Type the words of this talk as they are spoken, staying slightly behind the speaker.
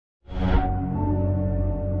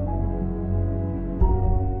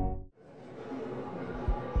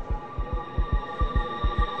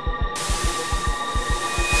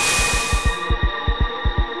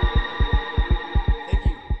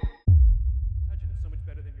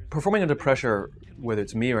performing under pressure, whether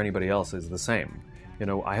it's me or anybody else, is the same. You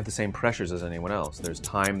know, I have the same pressures as anyone else. There's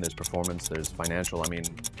time, there's performance, there's financial, I mean,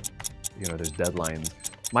 you know, there's deadlines.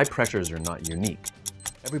 My pressures are not unique.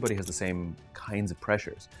 Everybody has the same kinds of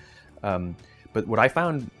pressures. But what I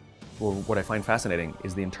found, or what I find fascinating,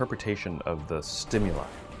 is the interpretation of the stimuli.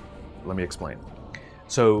 Let me explain.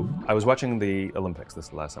 So I was watching the Olympics,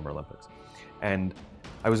 this last Summer Olympics, and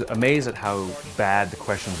I was amazed at how bad the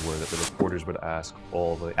questions were that the reporters would ask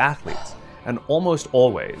all the athletes. And almost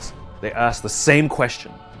always, they asked the same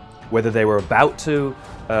question, whether they were about to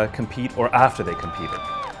compete or after they competed.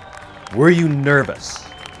 Were you nervous,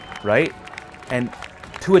 right? And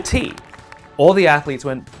to a T, all the athletes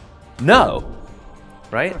went, no,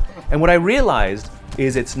 right? And what I realized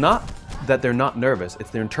is it's not that they're not nervous,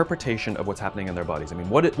 it's their interpretation of what's happening in their bodies. I mean,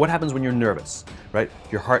 what happens when you're nervous, right?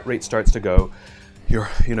 Your heart rate starts to go,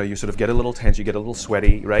 you sort of get a little tense, you get a little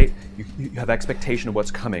sweaty, right? You have expectation of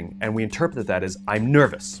what's coming, and we interpret that as, I'm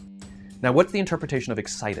nervous. Now, what's the interpretation of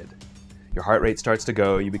excited? Your heart rate starts to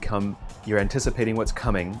go, you're anticipating what's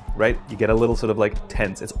coming, right? You get a little sort of like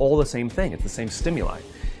tense. It's all the same thing, it's the same stimuli.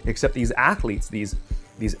 Except these athletes, these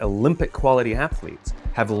Olympic quality athletes,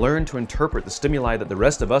 have learned to interpret the stimuli that the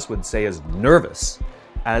rest of us would say is nervous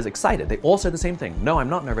as excited. They all say the same thing. No, I'm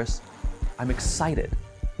not nervous, I'm excited.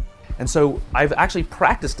 And so I've actually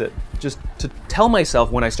practiced it just to tell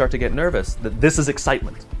myself when I start to get nervous that this is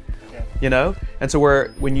excitement. You know? And so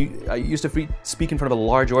I used to speak in front of a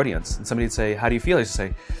large audience and somebody would say, how do you feel? I used to say,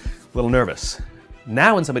 a little nervous.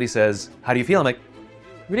 Now when somebody says, how do you feel? I'm like,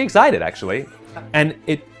 really excited actually. And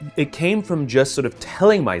it came from just sort of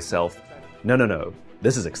telling myself, no,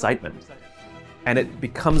 this is excitement. And it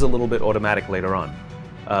becomes a little bit automatic later on.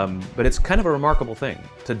 But it's kind of a remarkable thing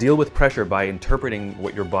to deal with pressure by interpreting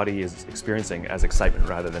what your body is experiencing as excitement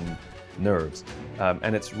rather than nerves.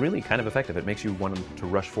 And it's really kind of effective. It makes you want to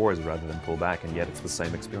rush forwards rather than pull back, and yet it's the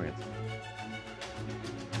same experience.